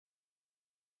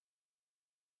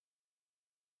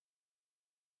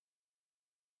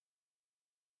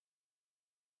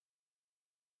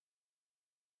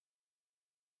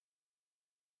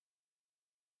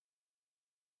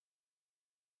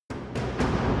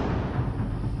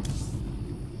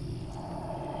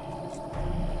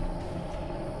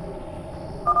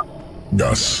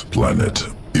Gas planet.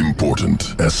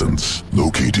 Important essence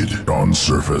located on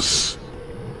surface.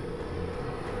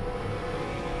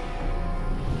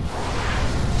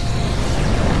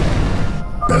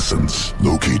 Essence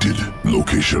located.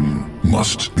 Location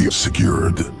must be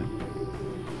secured.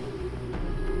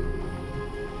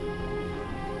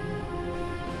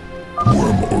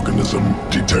 Worm organism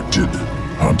detected.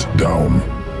 Hunt down.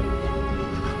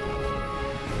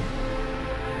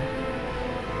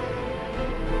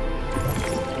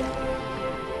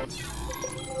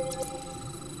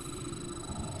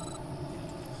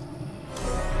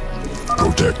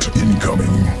 Protect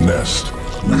incoming nest.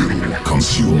 Will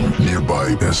consume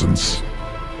nearby essence.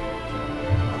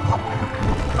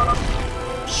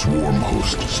 Swarm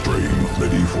host strain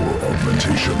ready for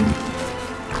augmentation.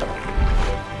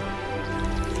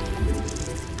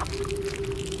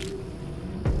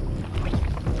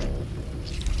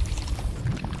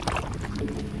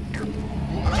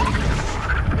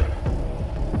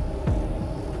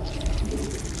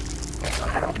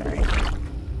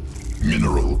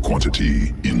 Mineral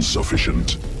quantity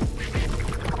insufficient.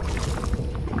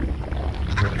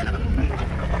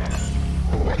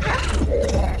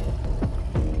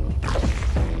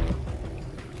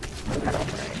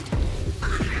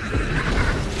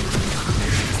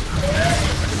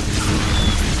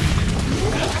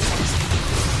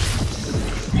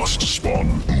 Must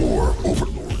spawn more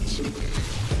overlords.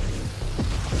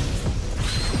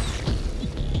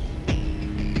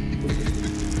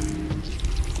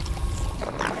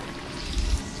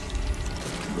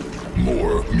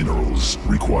 More minerals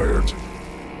required.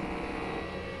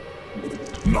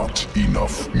 Not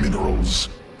enough minerals.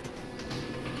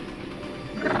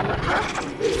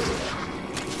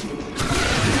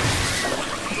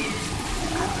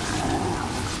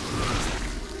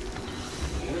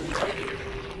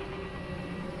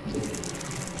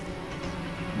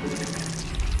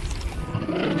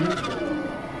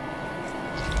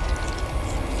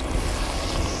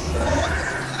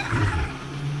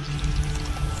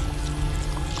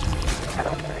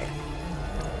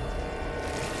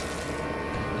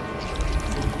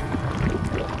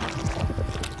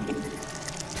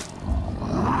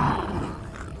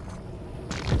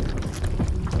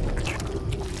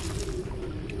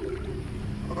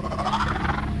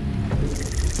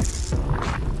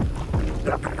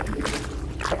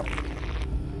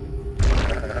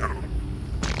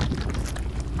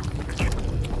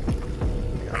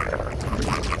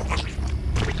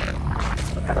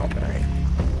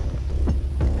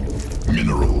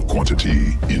 Mineral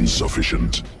quantity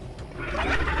insufficient.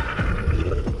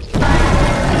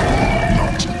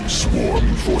 Not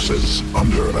swarm forces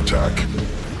under attack.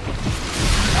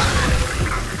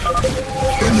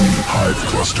 Enemy hive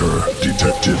cluster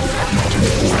detected. Not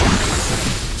important.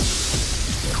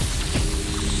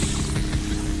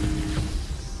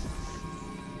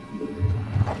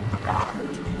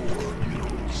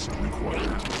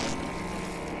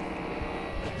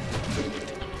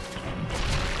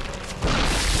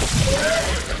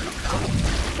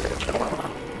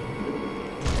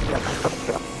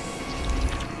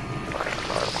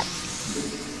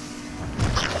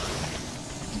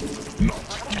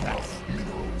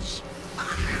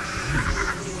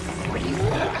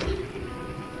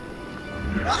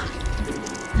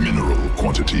 Mineral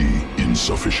quantity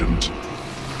insufficient.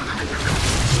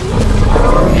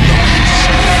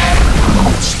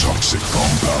 Its toxic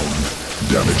compound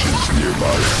damages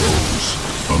nearby foes.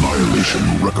 Annihilation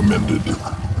recommended.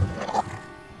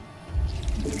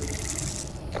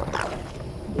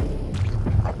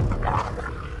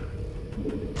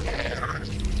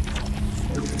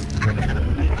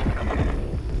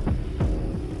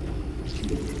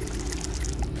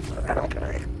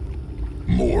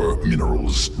 More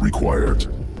minerals required.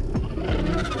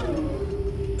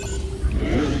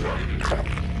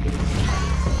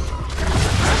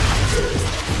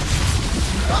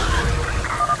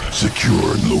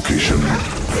 Secured location.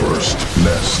 First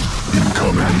nest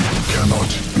incoming.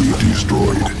 Cannot be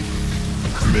destroyed.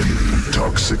 Many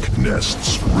toxic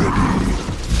nests ready.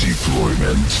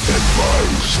 Deployment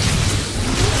advised.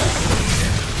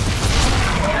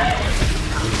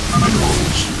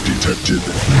 Minerals detected.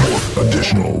 More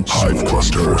additional hive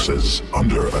cluster forces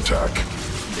under attack.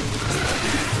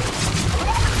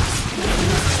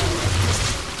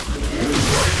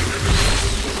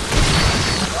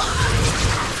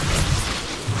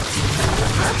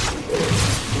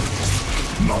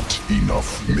 Not enough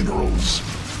minerals.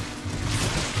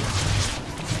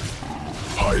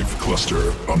 Hive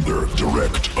cluster under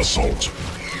direct assault.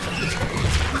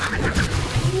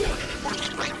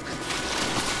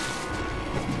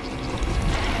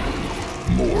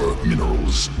 More minerals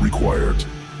minerals required.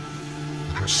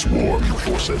 Swarm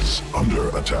forces under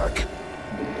attack.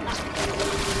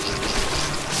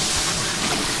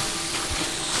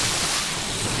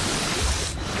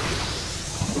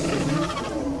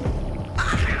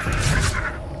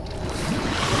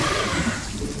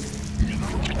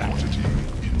 Mineral quantity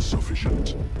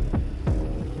insufficient.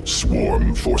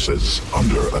 Swarm forces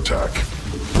under attack.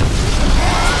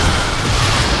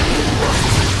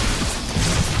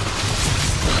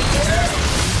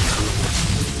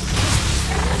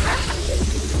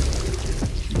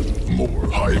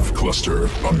 More hive cluster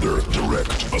under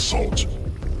direct assault.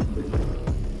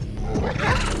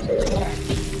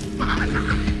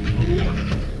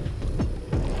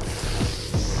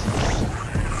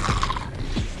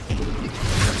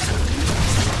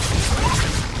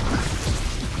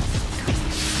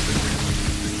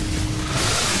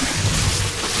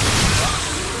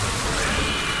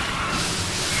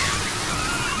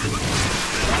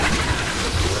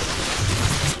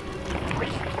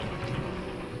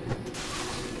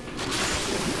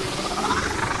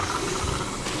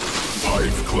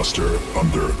 Hive cluster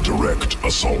under direct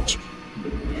assault.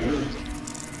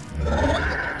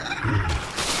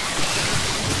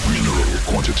 Mineral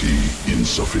quantity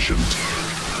insufficient.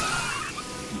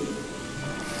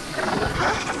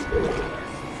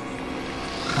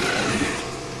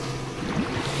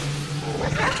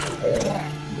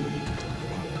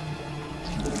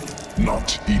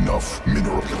 Not enough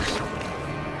minerals.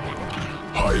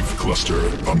 Hive cluster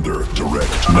under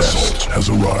direct assault has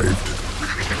arrived.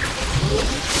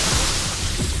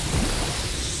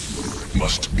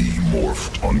 Must be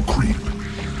morphed on creep.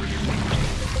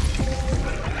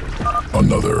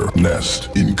 Another nest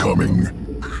incoming.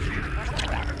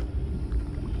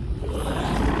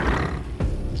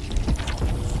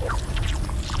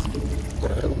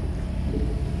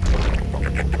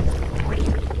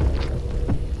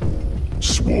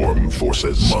 Swarm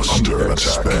forces must under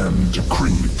expand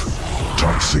creep.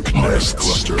 Toxic nest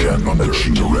cluster can under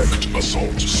direct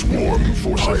assault. Swarm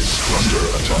forces under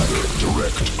attack.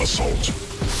 Direct assault.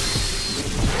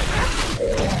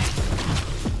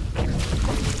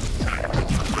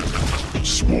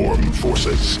 Swarm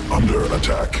forces under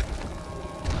attack.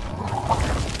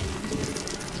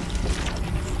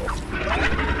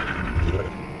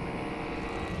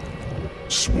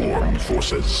 Swarm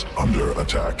forces under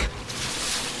attack.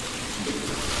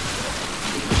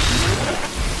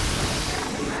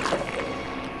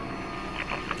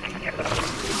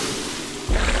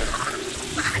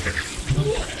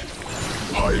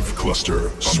 Hive cluster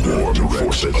swarm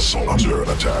forces under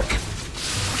attack.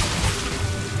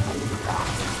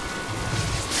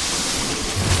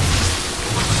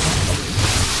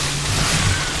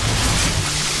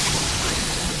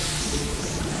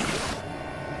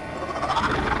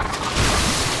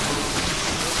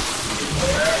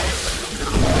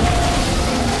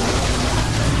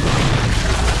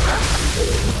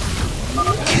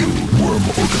 Kill worm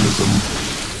organism.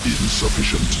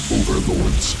 Insufficient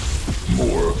overlords.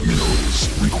 More minerals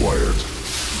required.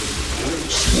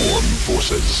 Swarm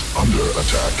forces under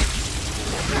attack.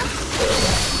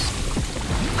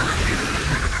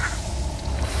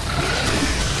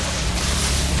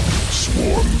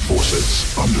 Swarm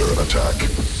forces under attack.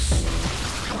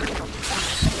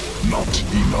 Not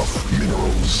enough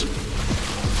minerals.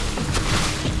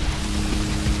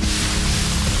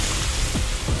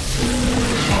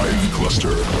 Hive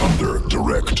cluster under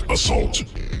direct assault.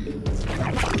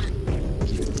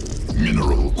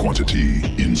 Mineral quantity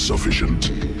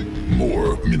insufficient.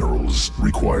 More minerals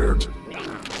required.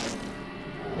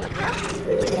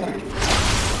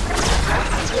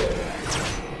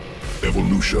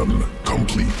 Evolution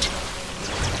complete.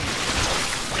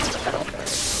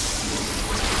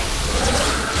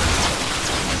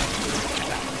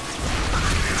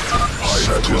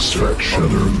 Hive cluster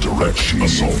under direct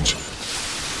assault.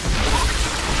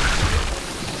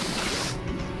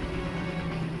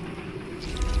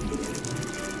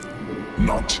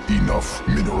 Not enough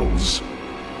minerals.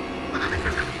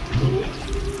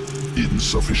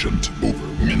 Insufficient.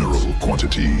 Mineral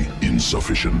quantity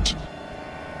insufficient.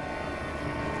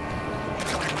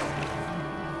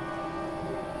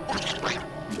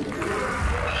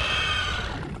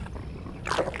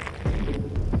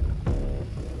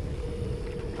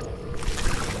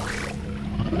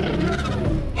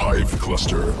 Hive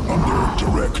cluster under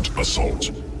direct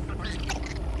assault.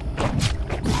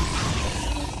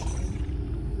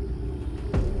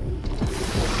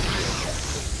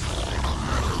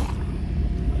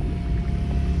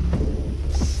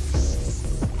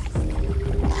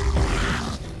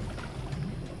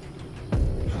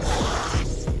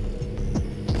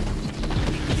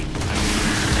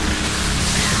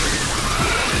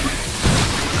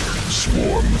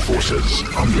 forces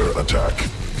under attack.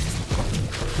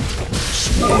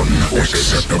 Swarm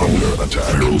forces under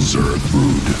attack. Feral Zerg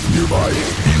brood nearby.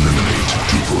 Eliminate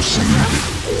to proceed.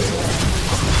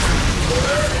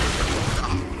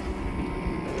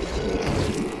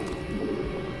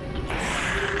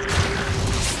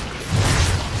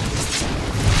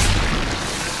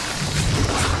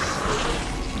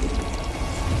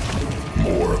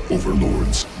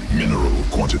 Overlords. Mineral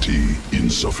quantity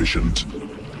insufficient.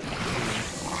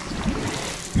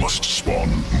 Must spawn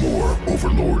more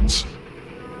overlords.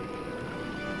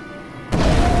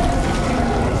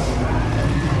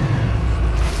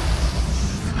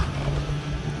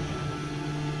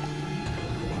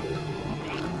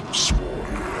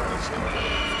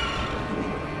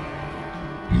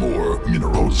 More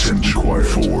minerals required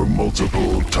for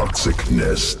multiple toxic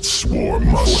nests. Swarm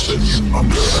forces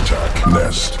under attack.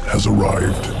 Nest has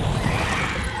arrived.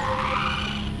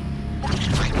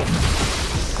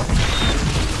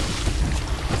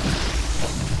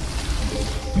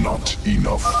 Not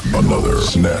enough. Another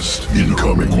nest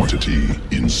incoming. Quantity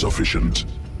insufficient.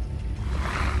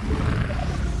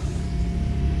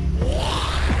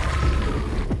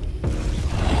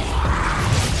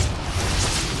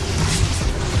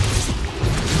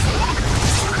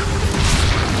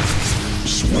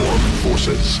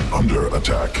 Forces under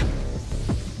attack.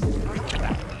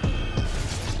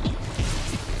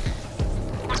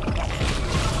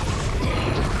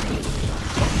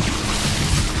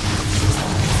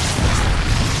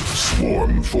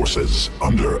 Swarm forces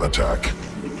under attack.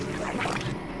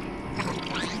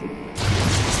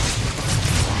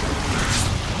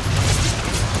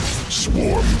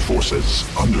 Swarm forces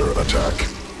under attack.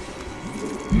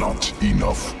 Not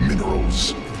enough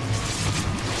minerals.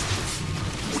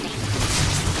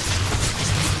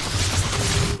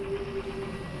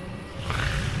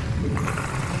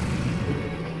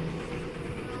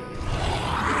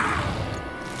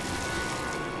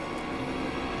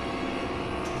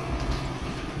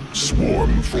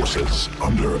 Swarm forces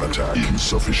under attack.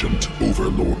 Insufficient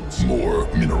overlords. More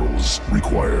minerals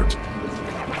required.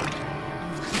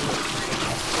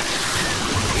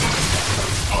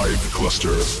 Hive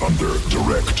cluster under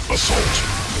direct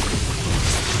assault.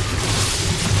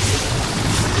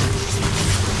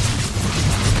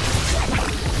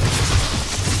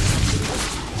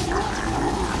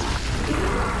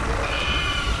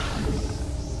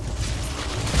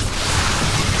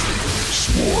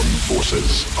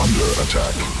 Forces under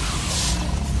attack.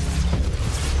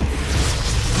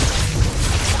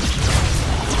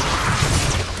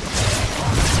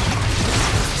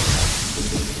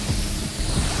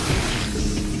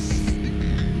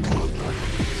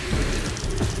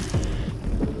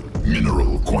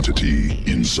 Mineral quantity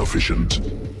insufficient.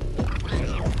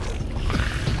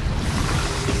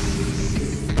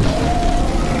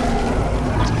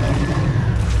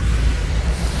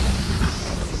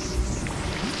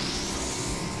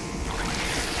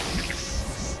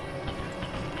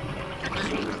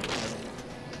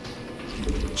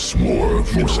 More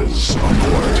forces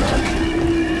under attack.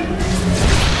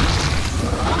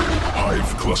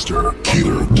 Hive cluster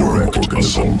under direct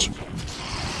assault.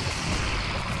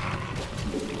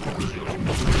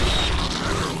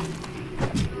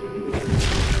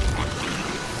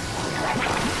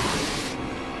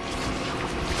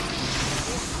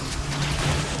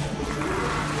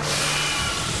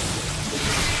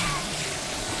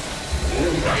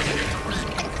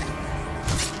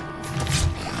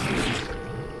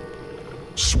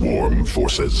 Swarm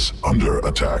forces under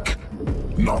attack.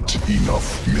 Not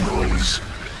enough minerals.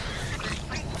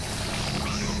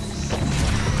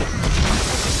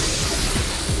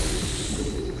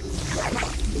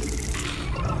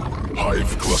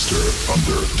 Hive cluster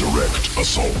under direct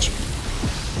assault.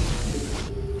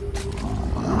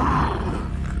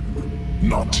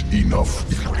 Not enough.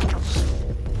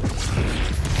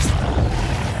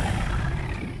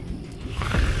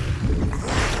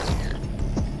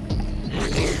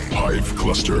 Hive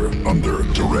cluster under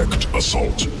direct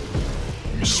assault.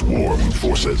 Swarm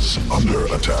forces under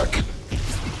attack.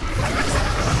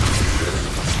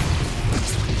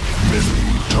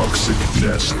 Many toxic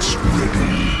nests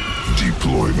ready.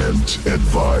 Deployment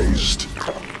advised.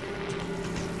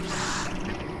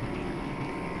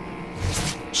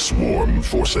 Swarm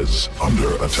forces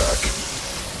under attack.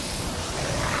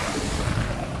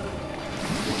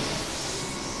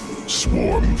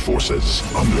 Swarm forces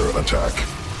under attack.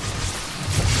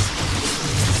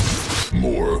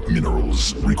 More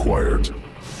minerals required.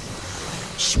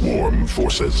 Swarm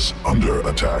forces under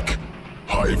attack.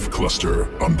 Hive cluster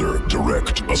under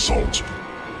direct assault.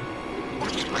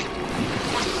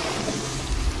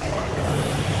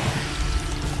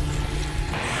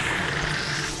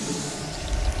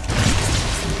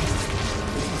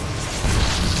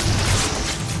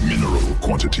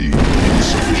 Quantity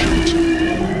insufficient.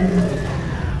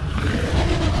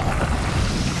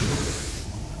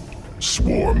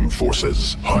 Swarm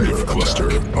forces. Hive cluster.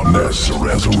 A mass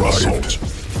has arrived.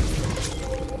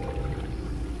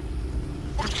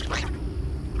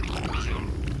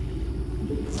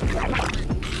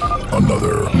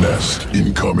 Another nest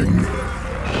incoming.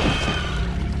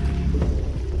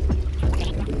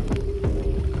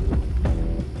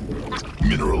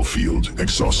 Mineral field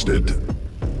exhausted.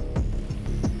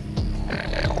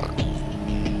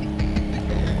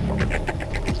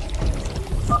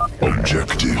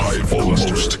 Objective Hive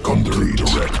almost complete.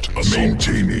 Direct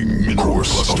maintaining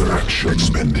course of action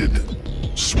expended.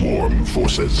 Swarm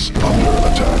forces under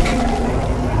attack.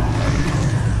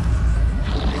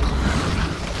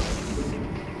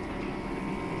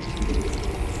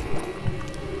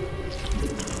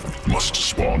 Must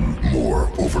spawn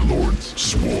more overlords.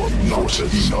 Swarm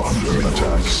forces under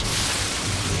attacks.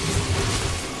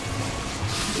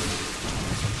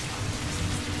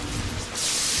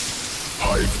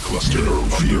 Hive cluster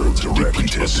field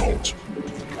direct assault.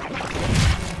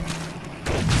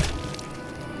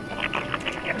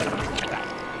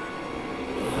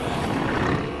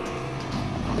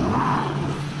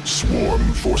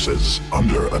 Swarm forces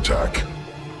under attack.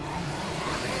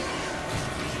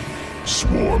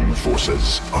 Swarm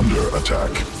forces under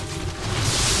attack.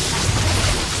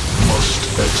 Must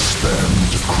expand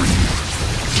creep.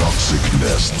 Toxic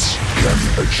nests can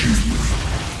achieve.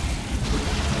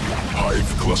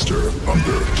 Hive cluster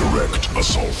under direct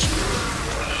assault.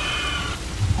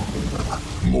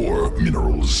 More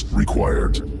minerals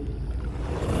required.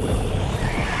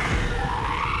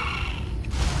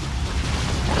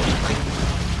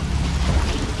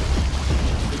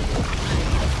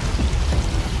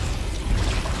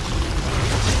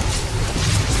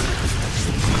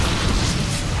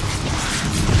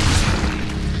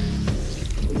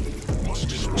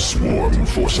 Swarm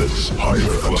forces.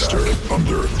 Hive cluster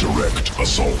under direct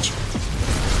assault.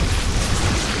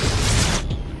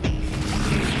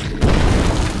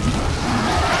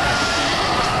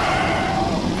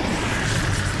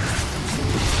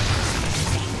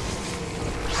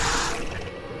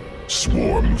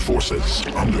 Swarm forces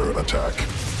under attack.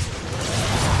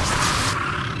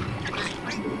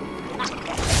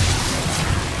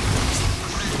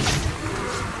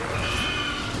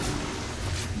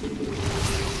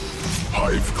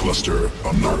 Hive cluster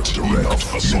under direct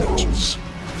assault.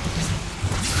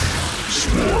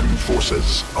 Swarm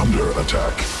forces under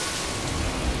attack.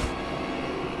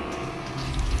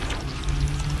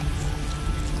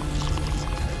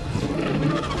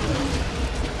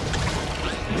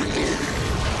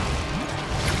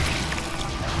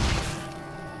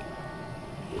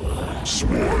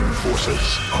 Swarm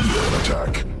forces under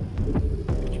attack.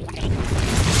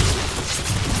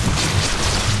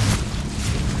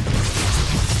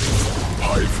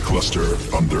 Hive cluster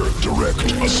under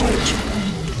direct assault.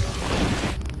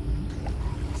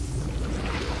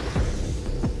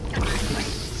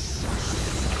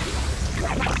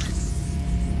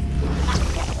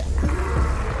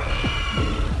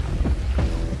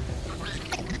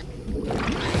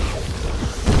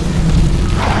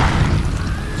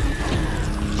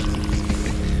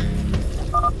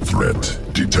 Threat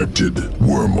detected.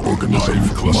 Worm organism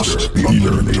must be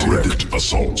eliminated. Direct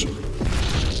assault.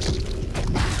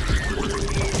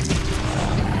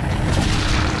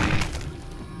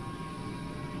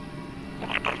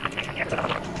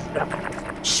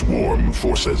 Swarm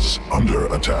forces under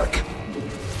attack.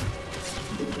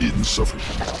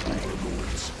 Insufficient.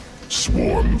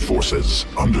 Swarm forces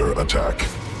under attack.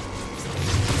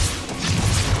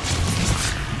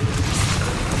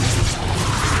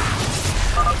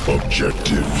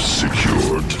 Objective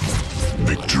secured.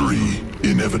 Victory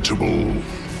inevitable.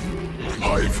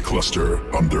 Hive cluster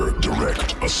under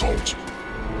direct assault.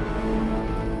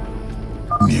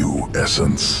 New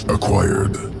essence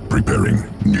acquired. Preparing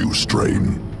new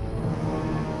strain.